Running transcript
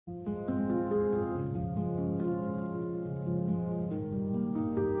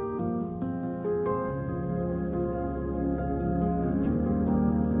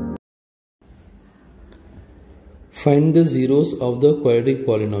Find the zeros of the quadratic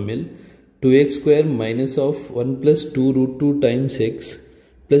polynomial 2x square minus of 1 plus 2 root 2 times x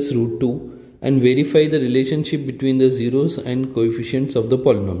plus root 2 and verify the relationship between the zeros and coefficients of the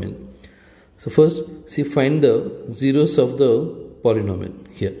polynomial. So first find the zeros of the polynomial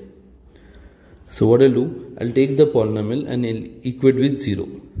here. So what I'll do, I'll take the polynomial and I'll equate with 0.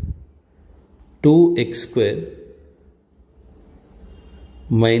 2x square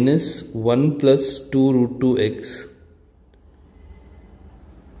minus 1 plus 2 root 2x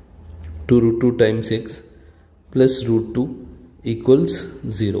 2 root 2 times x plus root 2 equals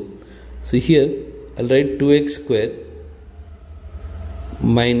 0. So here I'll write 2x square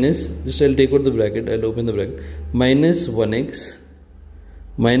minus, just I'll take out the bracket, I'll open the bracket, minus 1x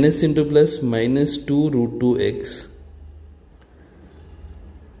minus into plus minus 2 root 2x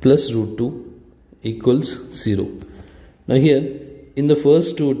plus root 2 equals 0. Now here in the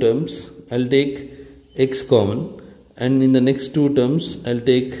first two terms I'll take x common and in the next two terms I'll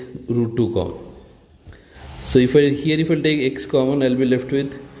take root 2 common. So if I'll take x common, I'll be left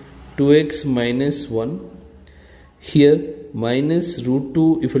with 2x minus 1. Here minus root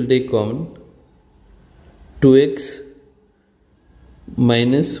 2 if I'll take common, 2x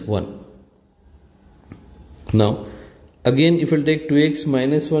minus 1. Now again if I'll take 2x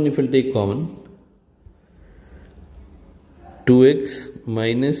minus 1 if I'll take common, 2x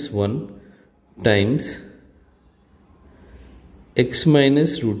minus 1 times x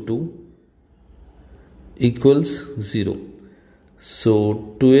minus root 2 equals 0.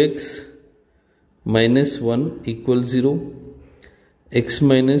 So 2x minus 1 equals 0, x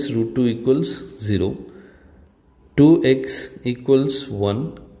minus root 2 equals 0, 2x equals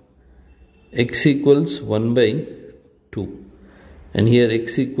 1, x equals 1 by 2 and here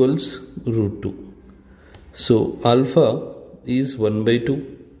x equals root 2. So alpha is 1 by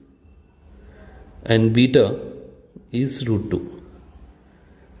 2 and beta is root 2.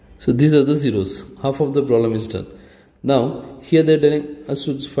 So these are the zeros. Half of the problem is done. Now here they are telling us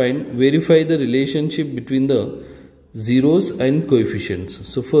to verify the relationship between the zeros and coefficients.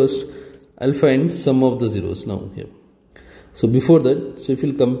 So first I'll find sum of the zeros now here. So before that, so if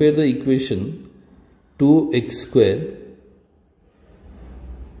you'll compare the equation 2x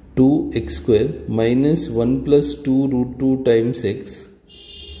square minus 1 plus 2 root 2 times x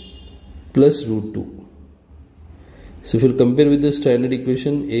plus root 2. So if you compare with the standard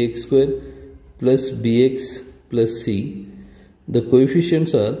equation ax square plus bx plus c, the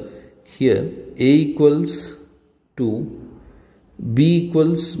coefficients are here a equals 2, b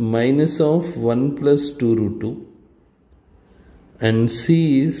equals minus of 1 plus 2 root 2 and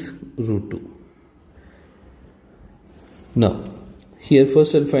c is root 2. Now here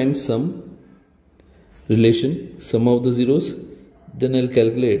first I'll find sum relation, sum of the zeros, then I'll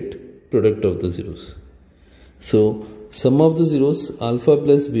calculate product of the zeros. So sum of the zeros alpha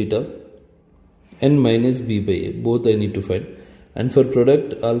plus beta and minus b by a, both I need to find, and for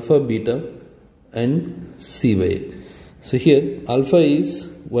product alpha, beta and c by a. So here alpha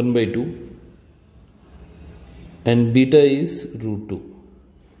is 1 by 2 and beta is root 2.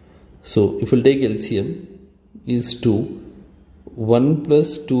 So if we'll take LCM is 2, 1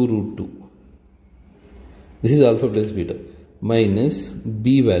 plus 2 root 2. This is alpha plus beta minus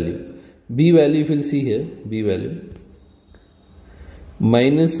b value. B value if you'll see here, b value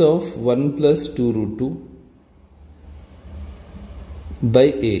minus of 1 plus 2 root 2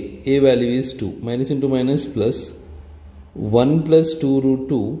 by a value is 2, minus into minus plus 1 plus 2 root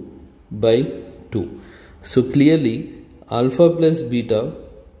 2 by 2. So clearly alpha plus beta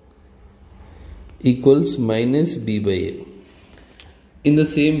equals minus b by a. In the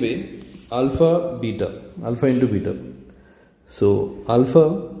same way alpha into beta. So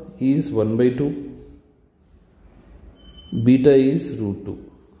alpha is 1 by 2, beta is root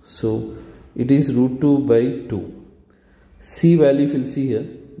 2. So it is root 2 by 2. C value if you will see here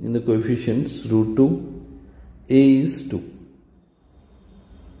in the coefficients root 2, a is 2.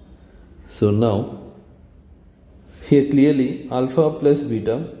 So now here clearly alpha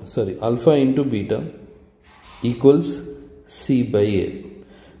into beta equals c by a.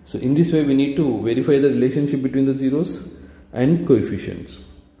 So in this way we need to verify the relationship between the zeros and coefficients.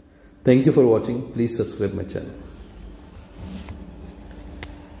 Thank you for watching. Please subscribe my channel.